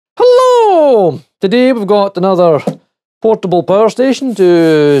So, today we've got another portable power station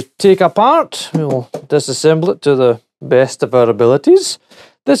to take apart. We'll disassemble it to the best of our abilities.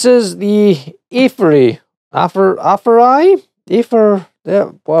 This is the AFERY, whatever,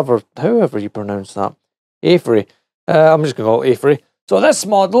 however you pronounce that. AFERY. I'm just going to call it AFERY. So this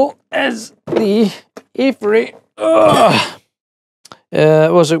model is the AFERY.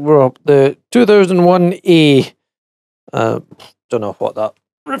 Was it? We're up the 2001A. Don't know what that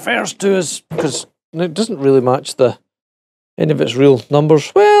refers to as, because it doesn't really match any of its real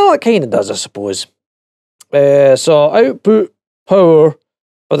numbers. Well, it kind of does, I suppose. So output power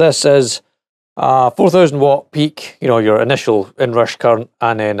for this is 4,000 watt peak, you know, your initial inrush current,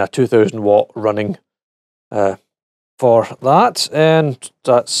 and then a 2,000 watt running for that. And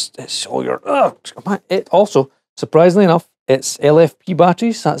it's all your. It also, surprisingly enough, it's LFP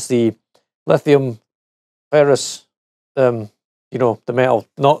batteries. That's the lithium ferrous. You know, the metal,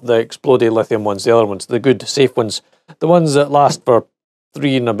 not the exploded lithium ones, the other ones, the good, safe ones, the ones that last for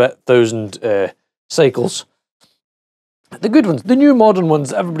 3,000 and a bit cycles. The good ones, the new modern ones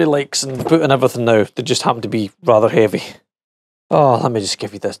that everybody likes and put in everything now, they just happen to be rather heavy. Oh, let me just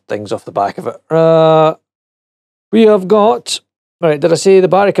give you the things off the back of it. We have got, right, did I say the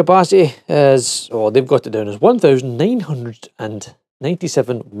battery capacity is, they've got it down as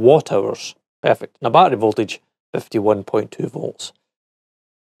 1,997 watt hours. Perfect. Now battery voltage, 51.2 volts.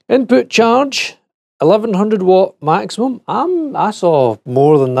 Input charge, 1100 watt maximum. I saw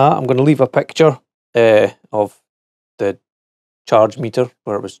more than that. I'm going to leave a picture of the charge meter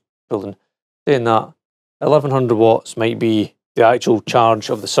where it was pulling. Saying that 1100 watts might be the actual charge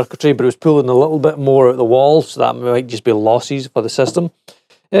of the circuitry, but it was pulling a little bit more out the wall, so that might just be losses for the system.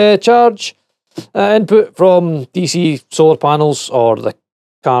 Charge input from DC solar panels or the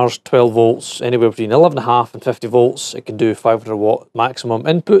car's 12 volts, anywhere between 11.5 and 50 volts. It can do 500 watt maximum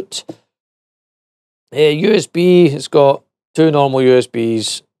input. USB, it's got 2 normal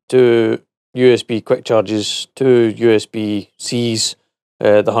USBs, 2 USB quick charges, 2 USB-Cs,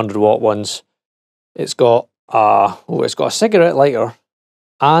 the 100 watt ones. It's got it's got a cigarette lighter,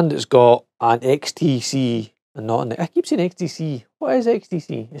 and it's got an XTC, I keep saying XTC. What is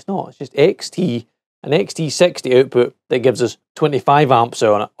XTC? It's not, it's just XT. An XT60 output that gives us 25 amps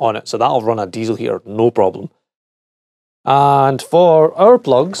on it, so that'll run a diesel heater, no problem. And for our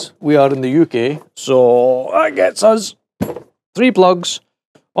plugs, we are in the UK, so that gets us 3 plugs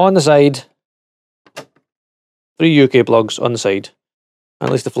on the side, 3 UK plugs on the side. At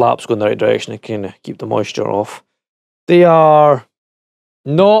least the flaps go in the right direction, it can keep the moisture off. They are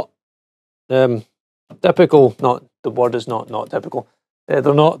not typical, the word is not typical,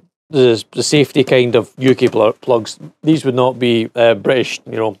 they're not the safety kind of UK plugs. These would not be British,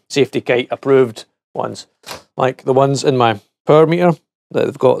 you know, safety kite approved ones, like the ones in my power meter that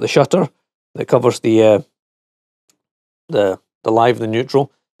have got the shutter that covers the live and the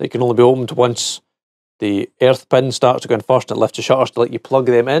neutral. They can only be opened once the earth pin starts to go in first, and it lifts the shutters to let you plug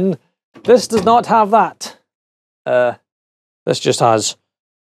them in. This does not have that. This just has,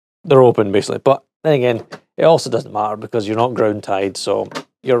 they're open basically, but then again, it also doesn't matter because you're not ground tied, so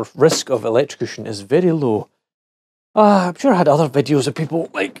your risk of electrocution is very low. I'm sure I had other videos of people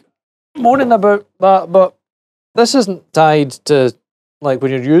like moaning about that, but this isn't tied to, like,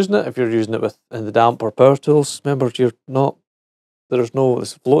 when you're using it, if you're using it in the damp or power tools, remember, it's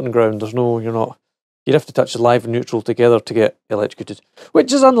floating ground, you'd have to touch the live and neutral together to get electrocuted,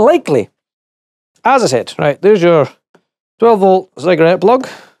 which is unlikely. As I said, right, there's your 12 volt cigarette plug.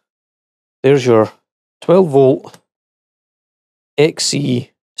 There's your 12 volt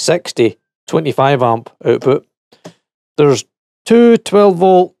XC60 25 amp output. There's 2 12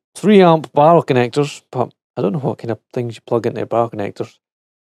 volt 3 amp barrel connectors, but I don't know what kind of things you plug into barrel connectors.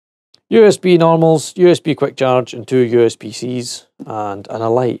 USB normals, USB quick charge, and 2 USB-Cs, and a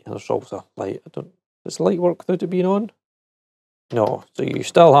light. There's also a light. Does the light work without it being on? No, so you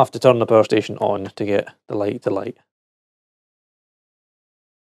still have to turn the power station on to get the light to light.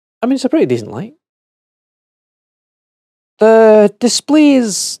 I mean, it's a pretty decent light. The display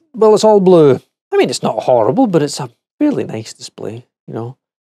is, well, it's all blue. I mean, it's not horrible, but it's a fairly nice display, you know.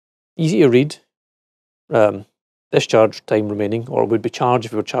 Easy to read. Discharge time remaining, or it would be charged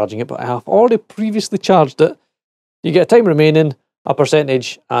if you were charging it, but I have already previously charged it. You get a time remaining, a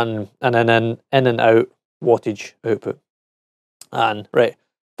percentage, and an in and out wattage output. And, right,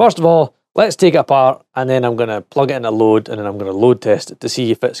 first of all, let's take it apart, and then I'm going to plug it in a load, and then I'm going to load test it to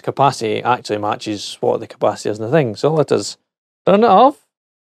see if its capacity actually matches what the capacity is in the thing. So let us turn it off.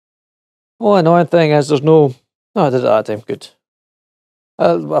 Oh, annoying thing is there's no... No, I did it that time. Good.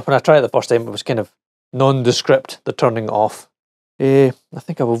 When I tried it the first time, it was kind of nondescript, the turning off. I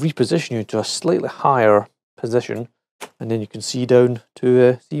think I will reposition you to a slightly higher position, and then you can see down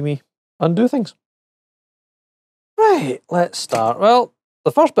to see me undo things. Right, let's start. Well,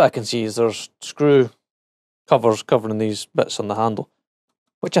 the first bit I can see is there's screw covers covering these bits on the handle,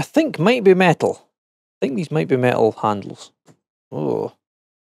 which I think might be metal. I think these might be metal handles. Oh.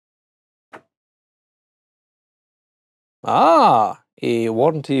 Ah, a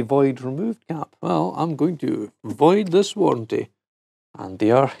warranty void removed cap. Well, I'm going to void this warranty. And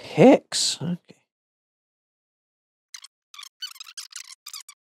they are hex. Okay.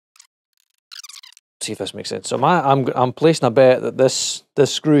 See if this makes sense. So I'm placing a bet that this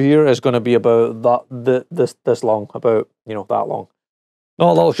screw here is going to be about this long, about, you know, that long.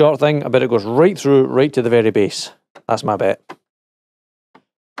 Not a little short thing. I bet it goes right through, right to the very base. That's my bet.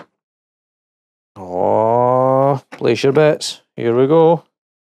 Oh, place your bets. Here we go.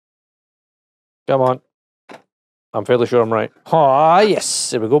 Come on. I'm fairly sure I'm right. Ah, yes.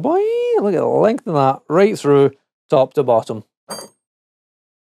 There we go, boy. Look at the length of that. Right through, top to bottom.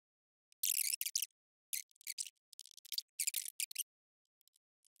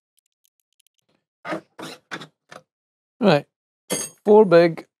 Right. 4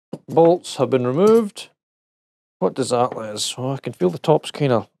 big bolts have been removed. What does that let? Oh, I can feel the top's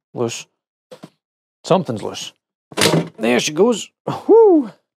kind of loose. Something's loose. There she goes.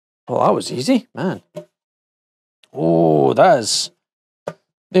 Whoo! Well, that was easy, man. Oh, that is...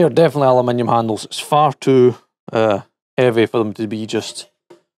 They are definitely aluminium handles. It's far too heavy for them to be just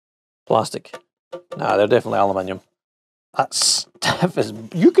plastic. Nah, they're definitely aluminium. That's stiff as...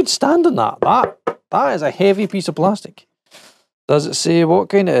 You could stand on that. That is a heavy piece of plastic. Does it say what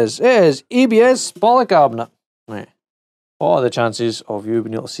kind it is? It is ABS polycarbonate. Right. What are the chances of you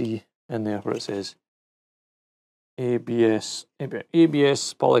being able to see in there where it says ABS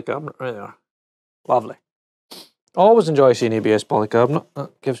polycarbonate right there? Lovely. Always enjoy seeing ABS polycarbonate.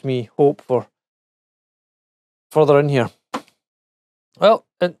 That gives me hope for further in here. Well,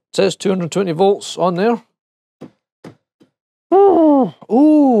 it says 220 volts on there.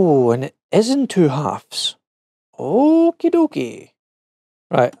 Oh, and it is in 2 halves. Okie dokie.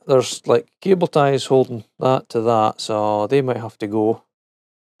 Right, there's like cable ties holding that to that, so they might have to go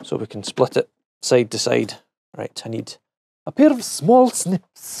so we can split it side to side. Right, I need a pair of small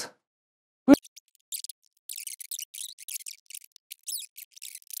snips.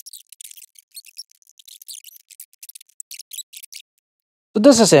 The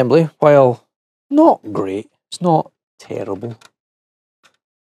disassembly, while not great, it's not terrible.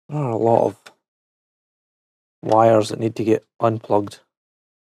 There are a lot of wires that need to get unplugged.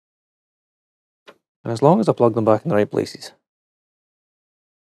 And as long as I plug them back in the right places.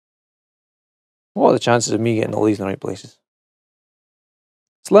 What are the chances of me getting all these in the right places?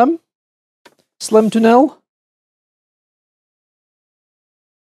 Slim? Slim to nil?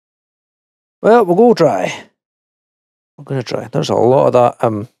 Well, we'll go try. I'm going to try. There's a lot of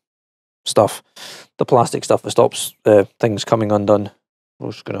that stuff. The plastic stuff that stops things coming undone.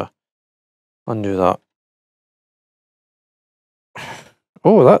 We're just going to undo that.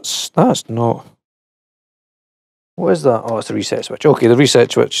 Oh, that's not... What is that? Oh, it's the reset switch. Okay, the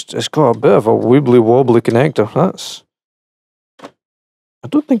reset switch. It's got a bit of a wibbly wobbly connector. That's... I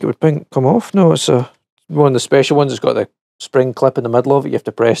don't think it would come off. No, it's one of the special ones. It's got the spring clip in the middle of it. You have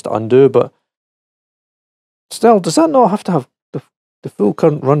to press to undo, but still, does that not have to have the full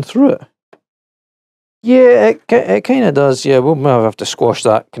current run through it? Yeah, it kind of does. Yeah, we'll maybe have to squash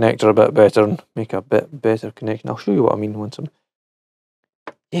that connector a bit better and make a bit better connection. I'll show you what I mean once I'm...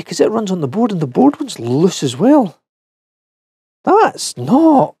 Yeah, because it runs on the board, and the board one's loose as well. That's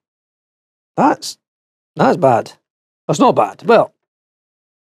not... That's bad. That's not bad. Well...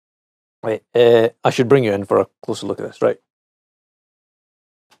 Wait, I should bring you in for a closer look at this. Right.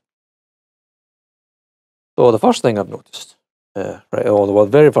 So the first thing I've noticed... the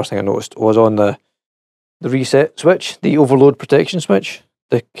very first thing I noticed was on the reset switch, the overload protection switch.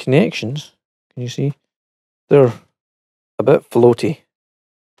 The connections, can you see? They're a bit floaty.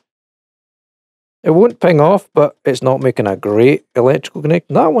 It won't ping off, but it's not making a great electrical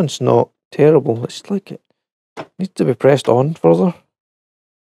connection. That one's not terrible. It's like it needs to be pressed on further.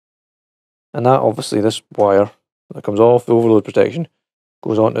 And that, obviously, this wire that comes off the overload protection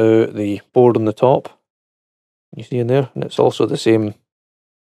goes onto the board on the top. You see in there? And it's also the same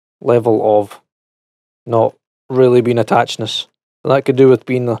level of not really being attachedness. And that could do with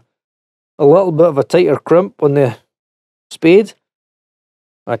being a little bit of a tighter crimp on the spade.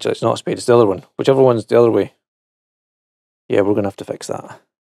 Actually, it's not a spade, it's the other one. Whichever one's the other way. Yeah, we're going to have to fix that.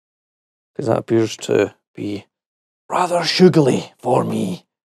 Because that appears to be rather sugary for me.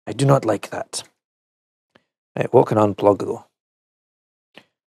 I do not like that. Right, what can I unplug though?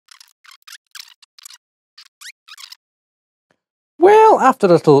 Well, after a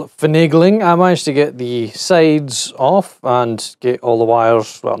little finagling, I managed to get the sides off and get all the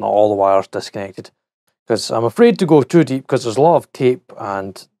wires, well, not all the wires, disconnected. Because I'm afraid to go too deep because there's a lot of tape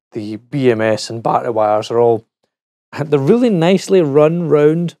and the BMS and battery wires are all, they're really nicely run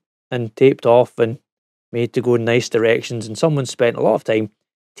round and taped off and made to go in nice directions. And someone spent a lot of time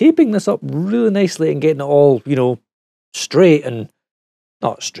taping this up really nicely and getting it all, you know, straight and,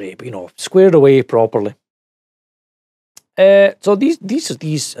 not straight, but, you know, squared away properly. So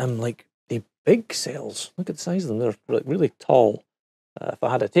these are like the big cells. Look at the size of them. They're like really tall. If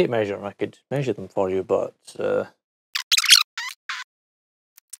I had a tape measure, I could measure them for you, but right,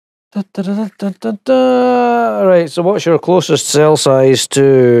 so what's your closest cell size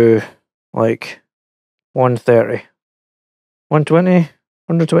to like 130? 120?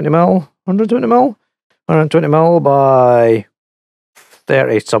 120 mil? 120 mil? 120 mil by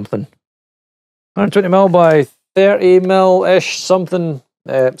 30 something. 120 mil by 30 mil-ish something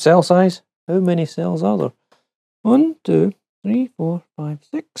cell size. How many cells are there? 1, 2, 3, 4, 5,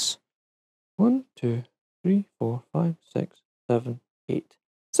 6. 1, 2, 3, 4, 5, 6, 7, 8.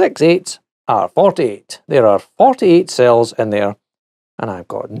 6 8s are 48. There are 48 cells in there, and I've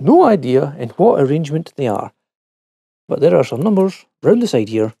got no idea in what arrangement they are. But there are some numbers round the side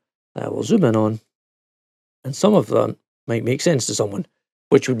here that I will zoom in on, and some of them might make sense to someone,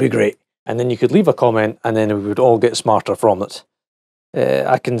 which would be great. And then you could leave a comment, and then we would all get smarter from it.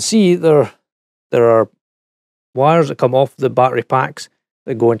 I can see there are wires that come off the battery packs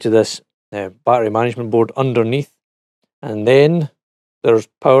that go into this battery management board underneath, and then there's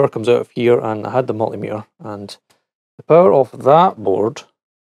power comes out of here, and I had the multimeter, and the power off that board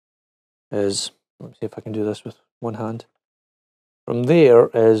is, let me see if I can do this with one hand. From there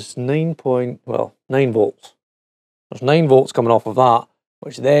is 9 volts. There's 9 volts coming off of that,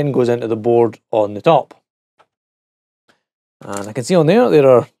 which then goes into the board on the top. And I can see on there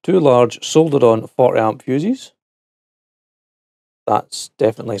are 2 large soldered on 40 amp fuses. That's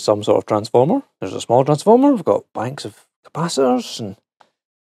definitely some sort of transformer. There's a small transformer. We've got banks of capacitors and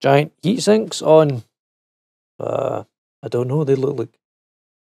giant heat sinks on, I don't know, they look like,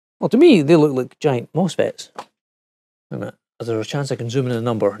 well, to me, they look like giant MOSFETs. Wait a minute, is there a chance I can zoom in a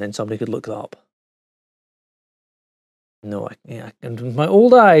number and then somebody could look that up? No, and with my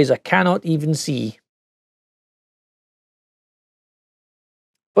old eyes, I cannot even see.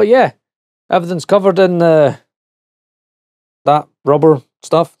 But yeah, everything's covered in that rubber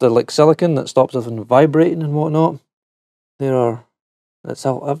stuff, the like silicon that stops it from vibrating and whatnot.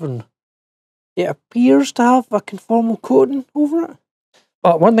 Everything. It appears to have a conformal coating over it.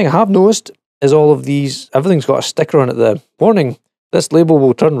 But one thing I have noticed is all of these, everything's got a sticker on it. The warning: this label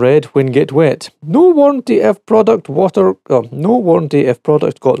will turn red when get wet. No warranty if product no warranty if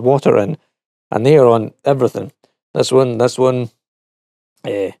product got water in, and they are on everything. This one,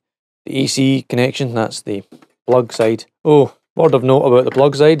 the AC connection, that's the plug side. Oh, word of note about the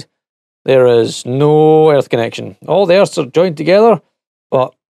plug side: there is no earth connection. All the earths are joined together,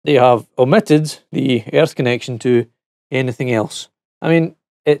 but they have omitted the earth connection to anything else. I mean,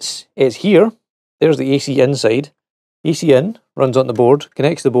 it's here. There's the AC inside. AC in runs on the board,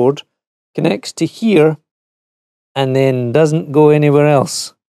 connects the board, connects to here, and then doesn't go anywhere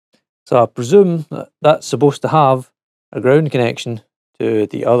else. So I presume that's supposed to have a ground connection to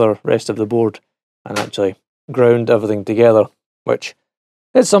the other rest of the board and actually ground everything together, which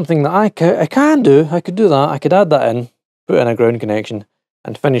is something that I can do. I could do that. I could add that in, put in a ground connection,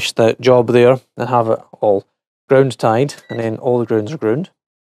 and finish the job there and have it all ground tied, and then all the grounds are ground.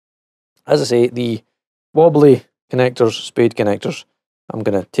 As I say, the wobbly connectors, spade connectors, I'm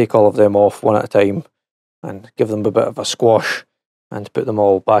going to take all of them off one at a time and give them a bit of a squash and put them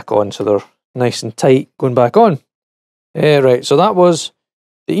all back on so they're nice and tight going back on. Right, so that was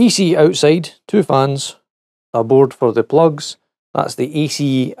the EC outside, 2 fans, a board for the plugs. That's the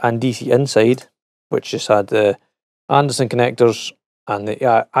AC and DC inside, which just had the Anderson connectors and the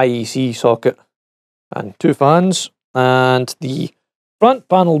IEC socket and 2 fans. And the front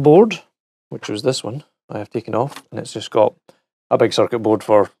panel board, which was this one, I have taken off, and it's just got a big circuit board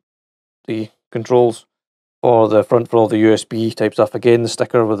for the controls for the front for all the USB type stuff. Again, the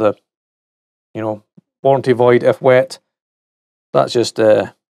sticker with the, warranty void if wet. That's just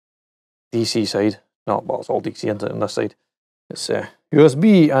DC side. No, well, it's all DC on this side. It's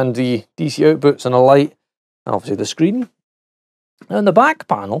USB and the DC outputs and a light, and obviously the screen. And the back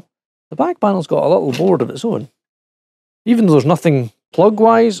panel's got a little board of its own. Even though there's nothing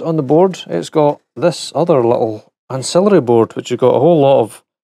plug-wise on the board, it's got this other little ancillary board, which has got a whole lot of,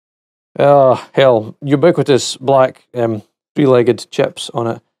 ubiquitous black 3-legged chips on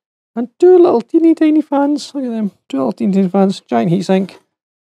it. And two little teeny tiny fans. Look at them. Two little teeny tiny fans. Giant heatsink.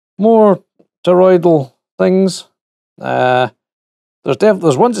 More toroidal things.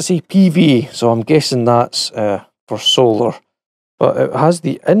 There's ones that say PV, so I'm guessing that's for solar. But it has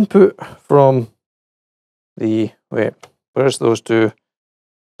the input from the... Wait, where's those two?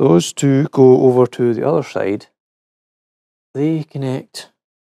 Those two go over to the other side. They connect.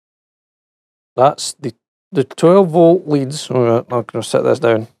 That's the 12 volt leads. Oh, I'm going to set this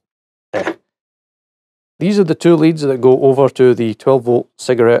down. These are the two leads that go over to the 12 volt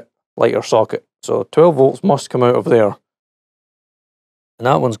cigarette lighter socket. So 12 volts must come out of there. And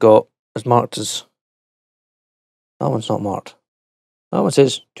that one's is marked as... That one's not marked. That one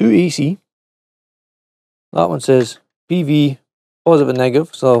says 2 AC. That one says PV, positive and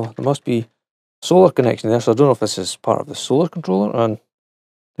negative. So there must be solar connection there. So I don't know if this is part of the solar controller. And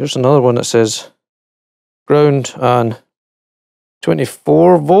there's another one that says ground and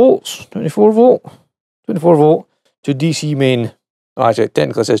 24 volts. 24 volt. 24 volt to DC main. Oh, actually,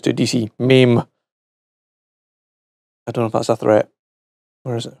 technically it says to DC main. I don't know if that's a threat.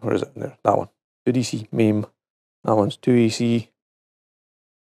 Where is it? Where is it? There. That one. 2 DC main. That one's 2 AC.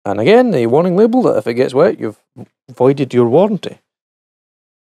 And again, the warning label that if it gets wet, you've voided your warranty.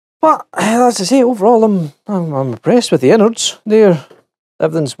 But as I say, overall, I'm impressed with the innards.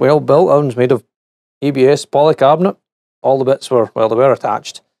 Everything's well built. Everything's made of ABS polycarbonate. All the bits were, well, they were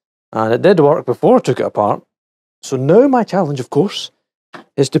attached. And it did work before I took it apart. So now my challenge, of course,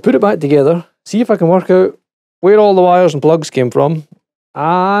 is to put it back together, see if I can work out where all the wires and plugs came from,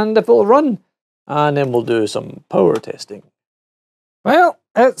 and if it'll run. And then we'll do some power testing. Well,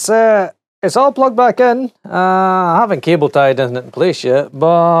 it's all plugged back in. I haven't cable tied it in place yet,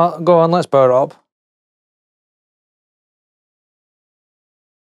 but go on, let's power it up.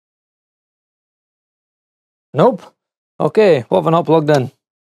 Nope. Okay, what have I not plugged in?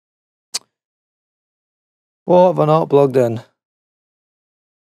 What have I not plugged in?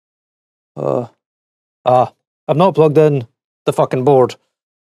 I've not plugged in the fucking board.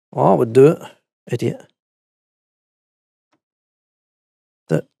 Well, that would do it. Idiot.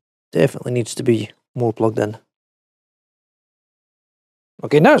 That definitely needs to be more plugged in.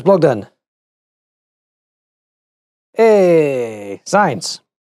 Okay, now it's plugged in. Hey, science.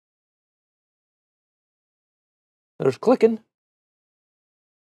 There's clicking.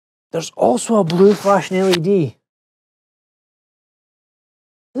 There's also a blue flashing LED.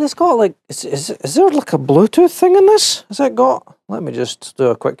 Has this got like, is there like a Bluetooth thing in this? Has it got? Let me just do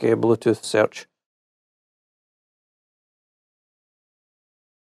a quick Bluetooth search.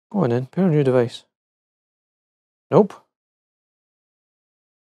 Go on then, pair new device. Nope.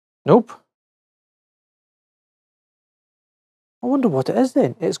 Nope. I wonder what it is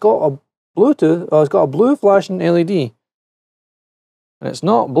then. It's got a Bluetooth, it's got a blue flashing LED. And it's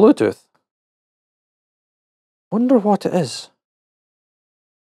not Bluetooth. Wonder what it is.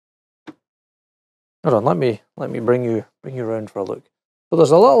 Hold on, let me bring you around for a look. So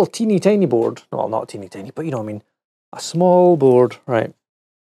there's a little teeny tiny board. Well, not teeny tiny, but you know what I mean. A small board, right.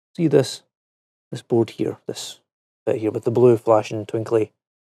 See this board here, this bit here with the blue flashing twinkly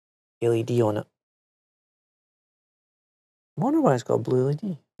LED on it. I wonder why it's got a blue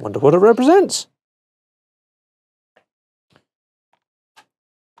LED. Wonder what it represents.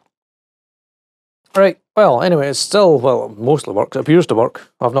 Right, well, anyway, it's still, well, it mostly works. It appears to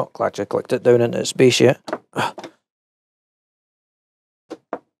work. I've not actually clicked it down into its base yet.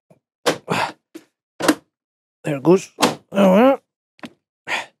 There it goes.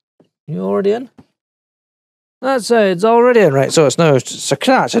 You already in? That's it, it's already in. Right, so it's now, it's a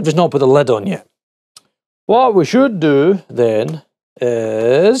crash. I've just not put the lid on yet. What we should do then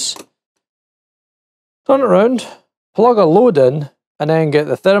is turn it around, plug a load in, and then get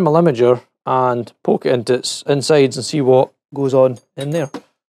the thermal imager and poke it into its insides and see what goes on in there.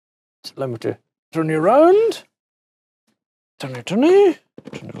 So let me turn you around. Turn you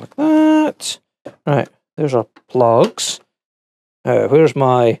like that. Right, there's our plugs. Where's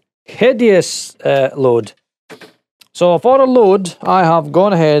my hideous load? So for a load, I have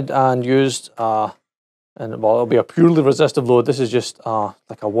gone ahead and used well, it'll be a purely resistive load. This is just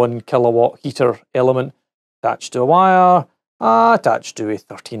like a 1 kilowatt heater element attached to a wire, attached to a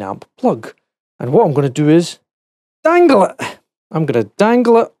 13 amp plug. And what I'm going to do is dangle it. I'm going to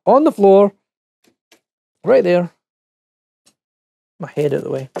dangle it on the floor, right there. My head out of the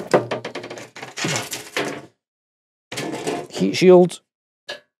way. Heat shield.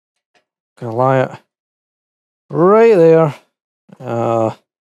 Gonna lie it right there. I'm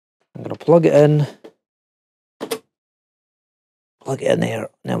gonna plug it in. Plug it in there. And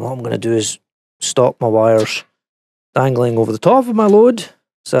then what I'm gonna do is stop my wires dangling over the top of my load.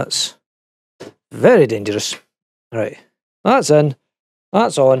 So that's very dangerous. Right, that's in,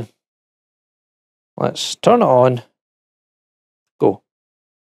 that's on. Let's turn it on. Go.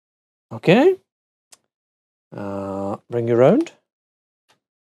 Okay. Bring you round.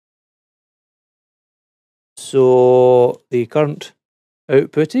 So the current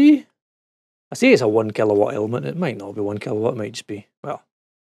outputty, I say it's a 1 kilowatt element. It might not be 1 kilowatt. It might just be, well,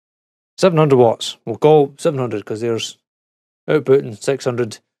 700 watts. We'll call 700 because there's output and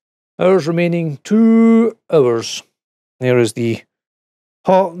 600 hours remaining. 2 hours. There is the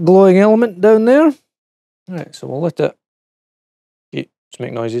hot glowing element down there. Right, so we'll let it just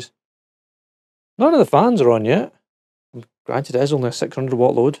make noises. None of the fans are on yet. Granted, it is only a 600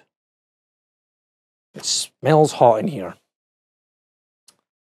 watt load. It smells hot in here.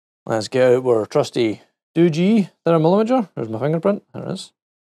 Let's get out our trusty 2G thermal. There's my fingerprint. There it is.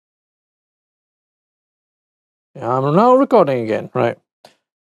 Yeah, I'm now recording again. Right.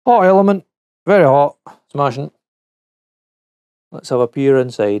 Hot element. Very hot. Smashing. Let's have a peer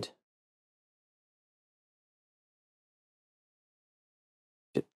inside.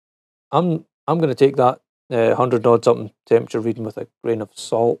 I'm going to take that 100 odd something temperature reading with a grain of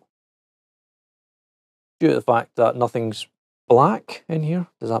salt, due to the fact that nothing's black in here.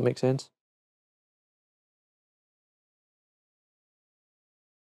 Does that make sense?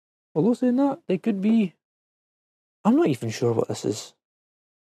 Although saying that, they could be... I'm not even sure what this is.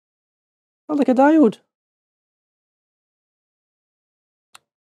 Oh, like a diode.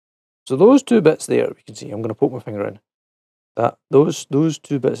 So those 2 bits there, you can see, I'm going to poke my finger in. Those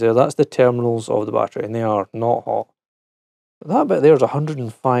 2 bits there, that's the terminals of the battery, and they are not hot. But that bit there is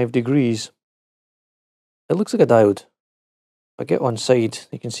 105 degrees. It looks like a diode. If I get one side,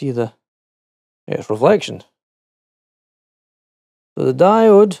 you can see its reflection. So the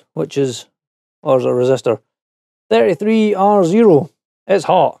diode, which is, or is a resistor, 33R0, it's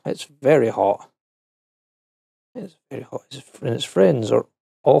hot. It's very hot. It's very hot. And its friends are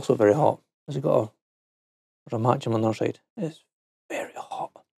also very hot. Has it got a match on the other side? It's very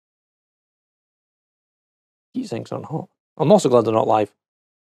hot. Heat sinks aren't hot. I'm also glad they're not live.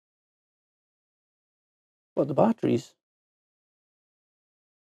 But the batteries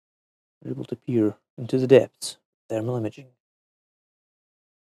are able to peer into the depths of thermal imaging.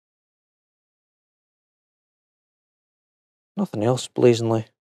 Nothing else blazingly.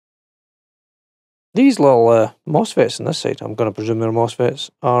 These little MOSFETs on this side, I'm going to presume they're MOSFETs,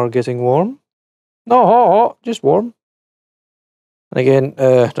 are getting warm. Not hot, just warm. And again, I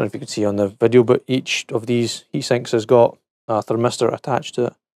don't know if you can see on the video, but each of these heat sinks has got a thermistor attached to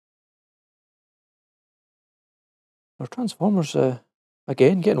it. Our transformers,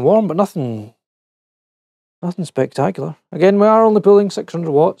 again, getting warm, but nothing spectacular. Again, we are only pulling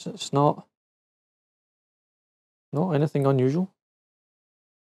 600 watts. It's not anything unusual.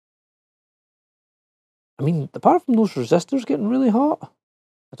 I mean, apart from those resistors getting really hot,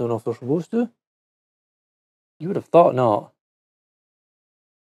 I don't know if they're supposed to. You would have thought not.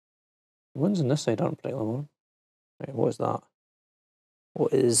 The ones on this side aren't particularly warm. Right, what is that?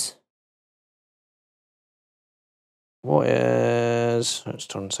 Let's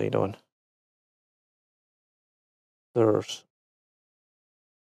turn the side on. There's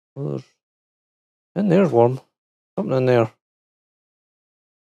in there's warm. Something in there.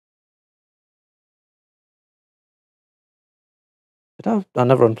 I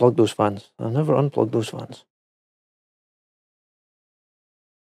never unplugged those fans.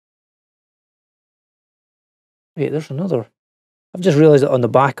 Wait, there's another. I've just realised that on the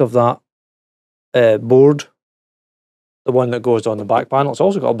back of that board, the one that goes on the back panel, it's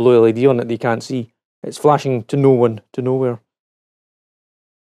also got a blue LED on it that you can't see. It's flashing to no one, to nowhere.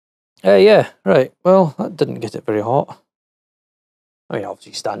 Yeah, right. Well, that didn't get it very hot. I mean,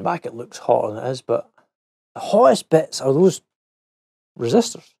 obviously, stand back, it looks hotter than it is, but the hottest bits are those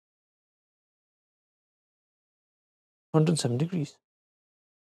resistors. 107 degrees.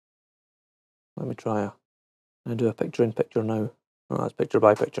 Let me try I do a picture in picture now. Oh, that's picture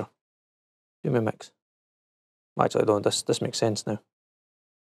by picture. Do me a mix. Actually, I don't. This makes sense now.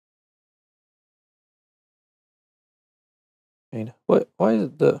 Why is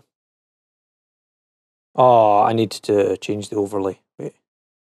it the... Oh, I need to change the overlay. Wait.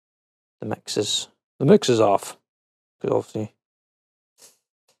 The mix is off. Because obviously...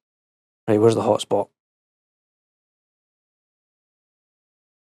 Right, where's the hotspot?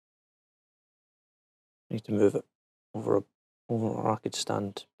 I need to move it over, or I could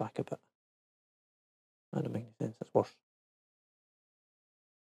stand back a bit. That doesn't make any sense, that's worse.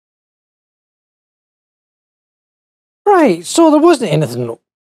 Right, so there wasn't anything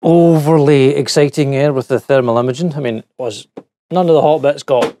overly exciting here with the thermal imaging. I mean, it was none of the hot bits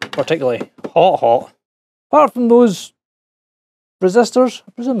got particularly hot. Apart from those resistors.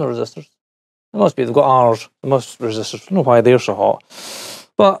 I presume they're resistors. They must be. They've got R's. They must be resistors. I don't know why they're so hot.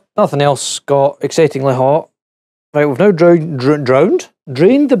 But nothing else got excitingly hot. Right, we've now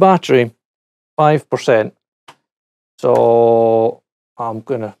drained the battery 5%. So I'm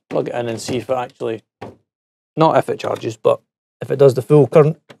going to plug it in and see if it actually, not if it charges, but if it does the full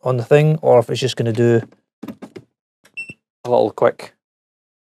current on the thing, or if it's just going to do a little quick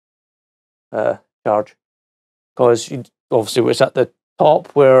charge. Because obviously it's at the top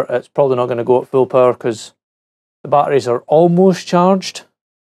where it's probably not going to go at full power because the batteries are almost charged.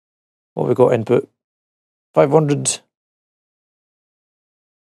 What have we got input? 500.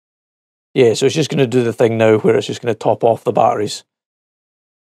 Yeah, so it's just going to do the thing now where it's just going to top off the batteries.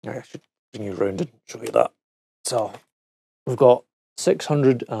 I should bring you around and show you that. So we've got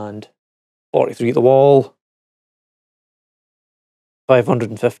 643 at the wall,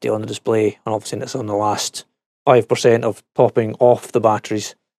 550 on the display, and obviously it's on the last 5% of topping off the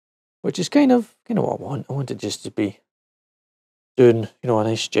batteries, which is kind of what I want. I want it just to be doing, a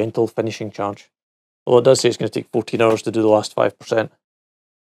nice gentle finishing charge. Well, it does say it's going to take 14 hours to do the last 5%,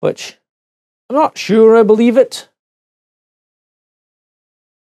 which I'm not sure I believe it.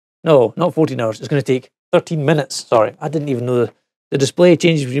 No, not 14 hours. It's going to take 13 minutes. Sorry, I didn't even know the display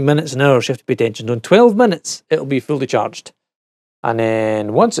changes between minutes and hours. You have to pay attention. In 12 minutes, it'll be fully charged. And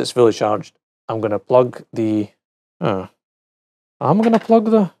then once it's fully charged, I'm going to plug the... How am I going to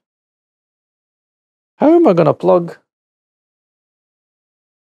plug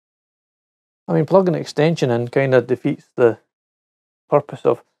I mean, plugging an extension in kind of defeats the purpose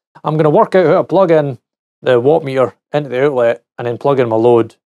of... I'm going to work out how to plug in the watt meter into the outlet and then plug in my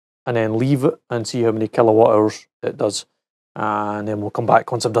load and then leave it and see how many kilowatt hours it does. And then we'll come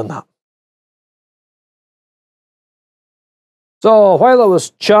back once I've done that. So while I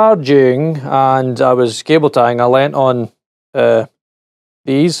was charging and I was cable tying, I lent on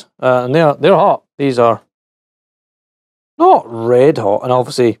these, and they're hot. These are not red hot, and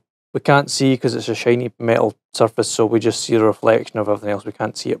obviously we can't see because it's a shiny metal surface, so we just see the reflection of everything else. We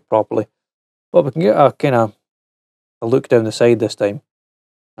can't see it properly, but we can get a kind of a look down the side this time.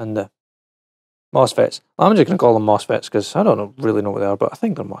 And the MOSFETs. I'm just going to call them MOSFETs because I don't really know what they are, but I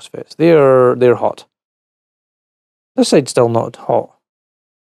think they're MOSFETs. They're hot. This side's still not hot.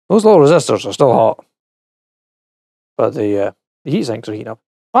 Those little resistors are still hot, but the heat sinks are heating up.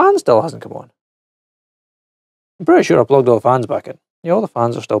 Fan still hasn't come on. I'm pretty sure I plugged all the fans back in. Yeah, all the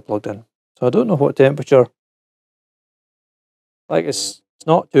fans are still plugged in. So I don't know what temperature. Like it's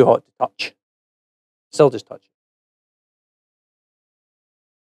not too hot to touch. Still just touch.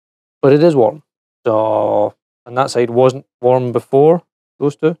 But it is warm. So, and that side wasn't warm before,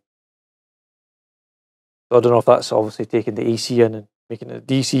 those two. So I don't know if that's obviously taking the AC in and making it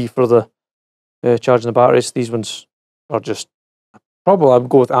DC for the charging the batteries. These ones are just, probably I would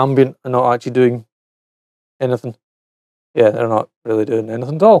go with ambient and not actually doing anything. Yeah, they're not really doing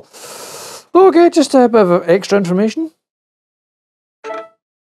anything at all. Okay, just a bit of extra information.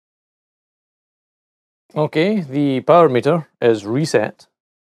 Okay, the power meter is reset.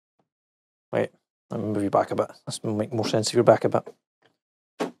 Wait, let me move you back a bit. This will make more sense if you're back a bit.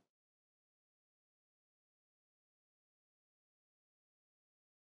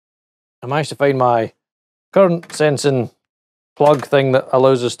 I managed to find my current sensing plug thing that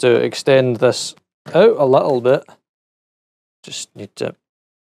allows us to extend this out a little bit. Just need to...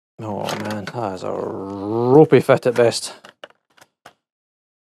 Oh man, that is a ropey fit at best.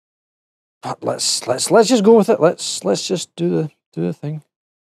 But let's just go with it. Let's just do the thing.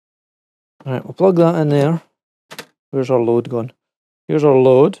 Alright, we'll plug that in there. Where's our load gone? Here's our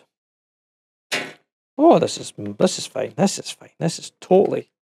load. Oh, this is fine. This is fine. This is totally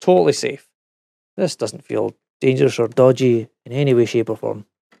safe. This doesn't feel dangerous or dodgy in any way, shape or form.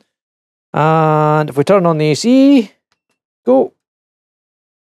 And if we turn on the AC, go.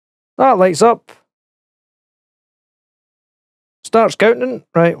 That lights up. Starts counting.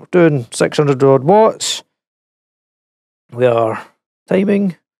 Right, we're doing 600 odd watts. We are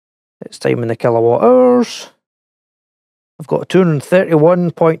timing. It's timing the kilowatt hours. I've got a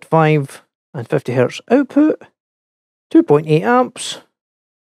 231.5 and 50 hertz output. 2.8 amps.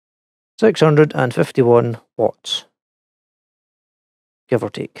 651 watts. Give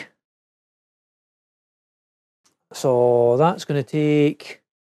or take. So that's going to take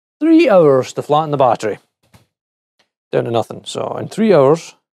 3 hours to flatten the battery down to nothing. So in 3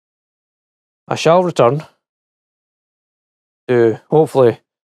 hours, I shall return to, hopefully,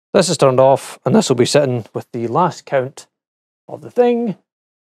 this is turned off and this will be sitting with the last count of the thing.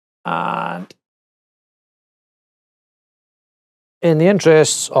 And in the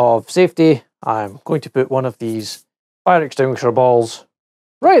interests of safety, I'm going to put one of these fire extinguisher balls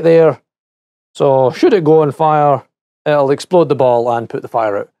right there. So should it go on fire, it'll explode the ball and put the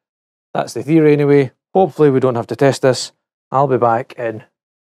fire out. That's the theory anyway. Hopefully we don't have to test this. I'll be back in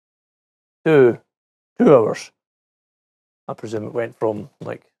two hours. I presume it went from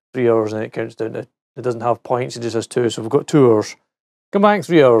like 3 hours and it counts down to, it doesn't have points, it just has 2, so we've got 2 hours. Come back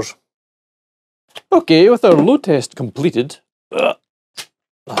 3 hours. Okay, with our load test completed.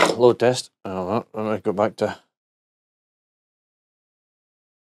 Load test. Let me go back to.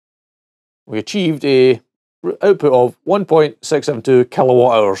 We achieved a output of 1.672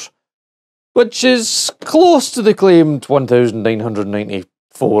 kilowatt hours, which is close to the claimed 1,994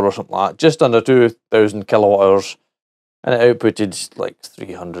 or something like that, just under 2,000 kilowatt hours, and it outputted like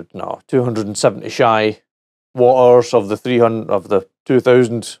 270 shy watt hours of the 300 of the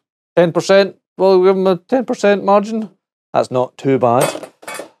 2,000. 10%. Well, we give them a 10% margin. That's not too bad.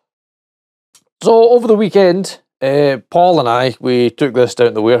 So over the weekend, Paul and I, we took this down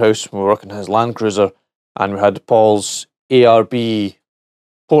to the warehouse. We were working on his Land Cruiser, and we had Paul's ARB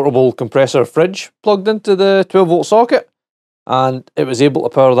portable compressor fridge plugged into the 12-volt socket, and it was able to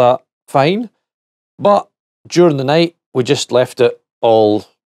power that fine. But during the night, we just left it all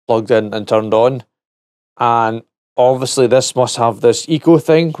plugged in and turned on, and obviously this must have this eco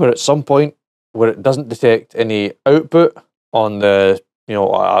thing where at some point where it doesn't detect any output on the, you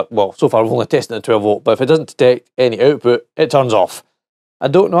know, well, so far we've only tested the 12 volt, but if it doesn't detect any output, it turns off. I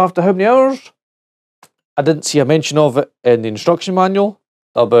don't know after how many hours. I didn't see a mention of it in the instruction manual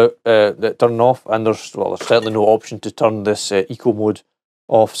about it turning off, and there's certainly no option to turn this eco mode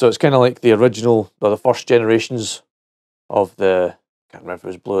off. So it's kind of like the original, or the first generations of the, I can't remember if it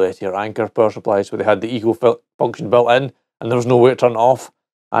was Blue Yeti or Anchor power supplies, where they had the eco function built in, and there was no way to turn it off.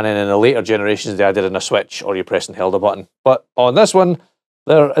 And then in the later generations, they added in a switch, or you press and held a button. But on this one,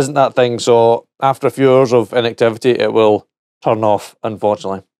 there isn't that thing. So after a few hours of inactivity, it will turn off,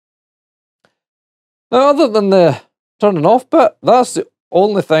 unfortunately. Now, other than the turning off bit, that's the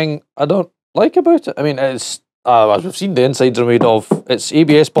only thing I don't like about it. I mean, it's, as we've seen, the insides are made of, it's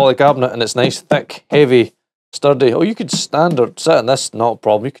ABS polycarbonate, and it's nice, thick, heavy, sturdy. Oh, you could stand or sit in this, not a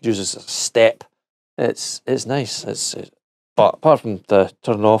problem. You could use this as a step. It's nice. But apart from the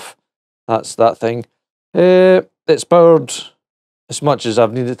turn off, that's that thing. It's powered as much as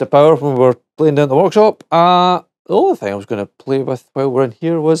I've needed to power when we were playing down the workshop. The only thing I was going to play with while we're in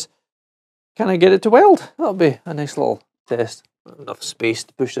here was, can I get it to weld? That'll be a nice little test. Enough space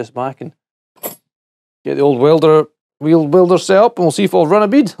to push this back and get the old wheel welder set up, and we'll see if it'll run a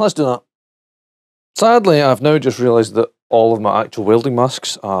bead. Let's do that. Sadly, I've now just realised that all of my actual welding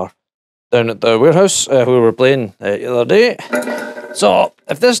masks are down at the warehouse where we were playing the other day. So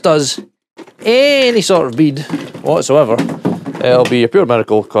if this does any sort of bead whatsoever, it'll be a pure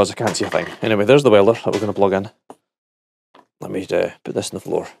miracle because I can't see a thing. Anyway, there's the welder that we're going to plug in. Let me put this on the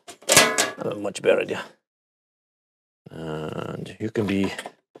floor. That's a much better idea. And you can be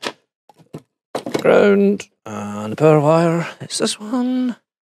ground, and the power wire, it's this one.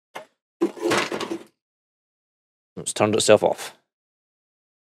 It's turned itself off.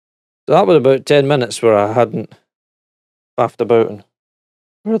 So that was about 10 minutes where I hadn't faffed about. And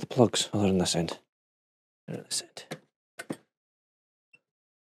where are the plugs? Oh, they're on this end. They're on this end.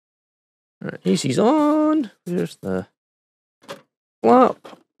 Right, AC's on. There's the flap.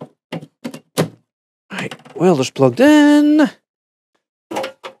 Right, welder's plugged in.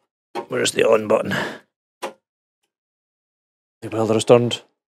 Where's the on button? The welder is turned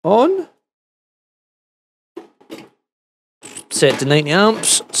on. Set to 90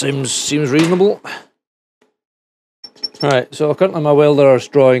 amps. Seems reasonable. Right, so currently my welder is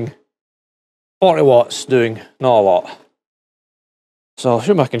drawing 40 watts, doing not a lot. So I'll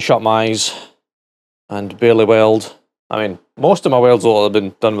assume I can shut my eyes and barely weld. I mean, most of my welds will have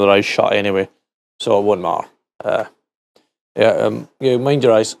been done with their eyes shut anyway, so it won't matter. Yeah, mind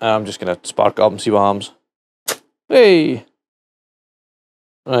your eyes. I'm just going to spark it up and see what happens. Hey!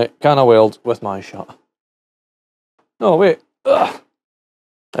 Right, can I weld with my eyes shut? No, wait. Ugh.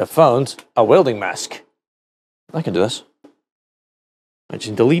 I found a welding mask. I can do this. I just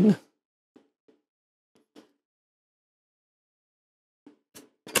need to lean.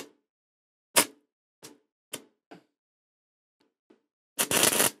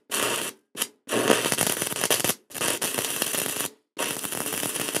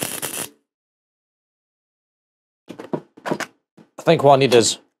 I think what I need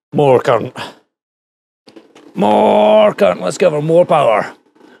is more current. More current, let's give her more power.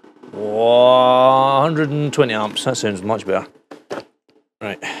 120 amps, that sounds much better.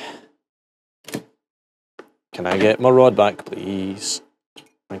 Right. Can I get my rod back, please?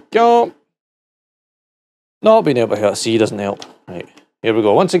 Thank you. Not being able to hit C doesn't help. Right, here we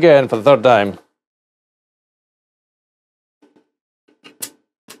go. Once again for the third time.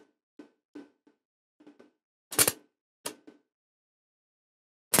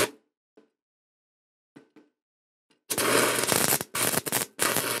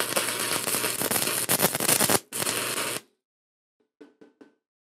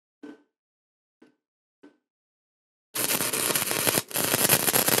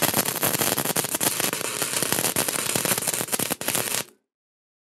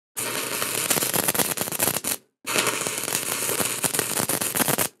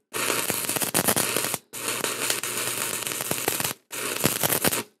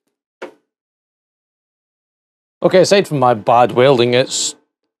 Okay, aside from my bad welding, it's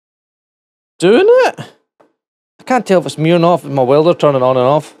doing it. I can't tell if it's me or not, if my welder turning on and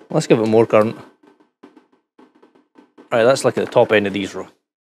off. Let's give it more current. Right, let's look at the top end of these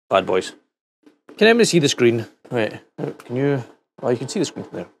bad boys. Can anybody see the screen? Right, can you? Oh, you can see the screen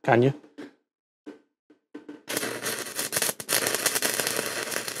there. Can you?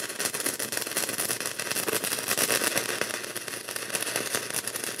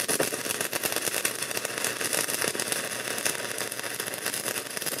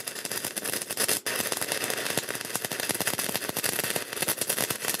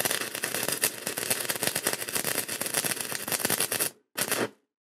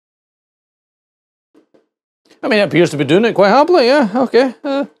 I mean, it appears to be doing it quite happily, yeah, okay.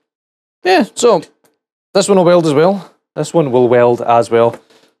 Yeah, so this one will weld as well. This one will weld as well.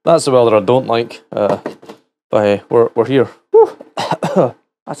 That's the welder I don't like, but hey, we're here. Whew.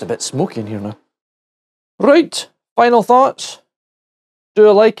 That's a bit smoky in here now. Right, final thoughts. Do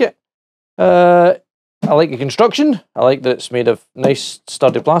I like it? I like the construction. I like that it's made of nice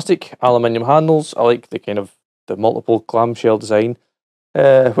sturdy plastic, aluminium handles. I like the kind of the multiple clamshell design,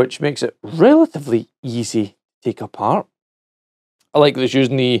 which makes it relatively easy to take apart. I like that it's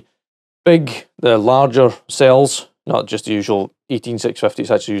using the larger cells, not just the usual 18650. It's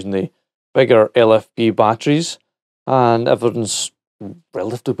actually using the bigger LFP batteries, and everything's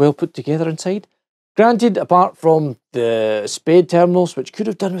relatively well put together inside. Granted, apart from the spade terminals, which could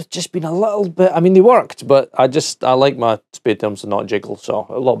have done with just being a little bit, I mean, they worked, but I like my spade terminals to not jiggle, so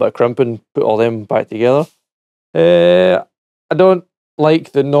a little bit of crimping, put all them back together. I don't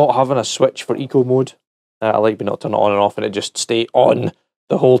like the not having a switch for eco mode. I like being able to turn it on and off and it just stay on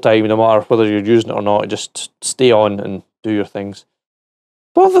the whole time, no matter whether you're using it or not, it just stay on and do your things.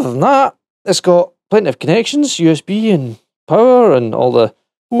 But other than that, it's got plenty of connections, USB and power and all the...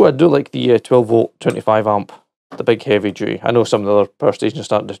 Oh, I do like the 12 volt 25 amp, the big heavy duty. I know some of the other power stations are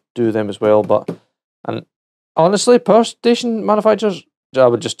starting to do them as well, but and honestly, power station manufacturers, I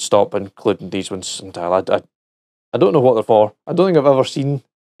would just stop including these ones entirely. I don't know what they're for. I don't think I've ever seen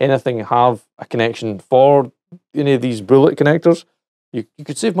anything have a connection for any of these bullet connectors. You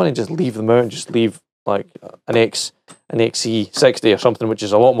could save money and just leave them out and just leave like an XC60 or something, which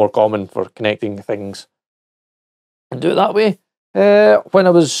is a lot more common for connecting things, and do it that way. When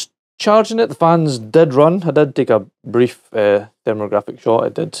I was charging it, the fans did run. I did take a brief thermographic shot. I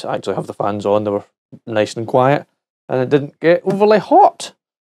did actually have the fans on. They were nice and quiet, and it didn't get overly hot.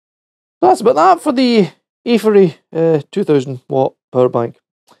 So that's about that for the AFERY 2000 watt power bank.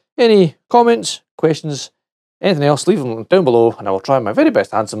 Any comments, questions, anything else, leave them down below, and I will try my very best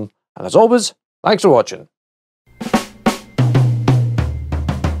to answer them. And as always, thanks for watching.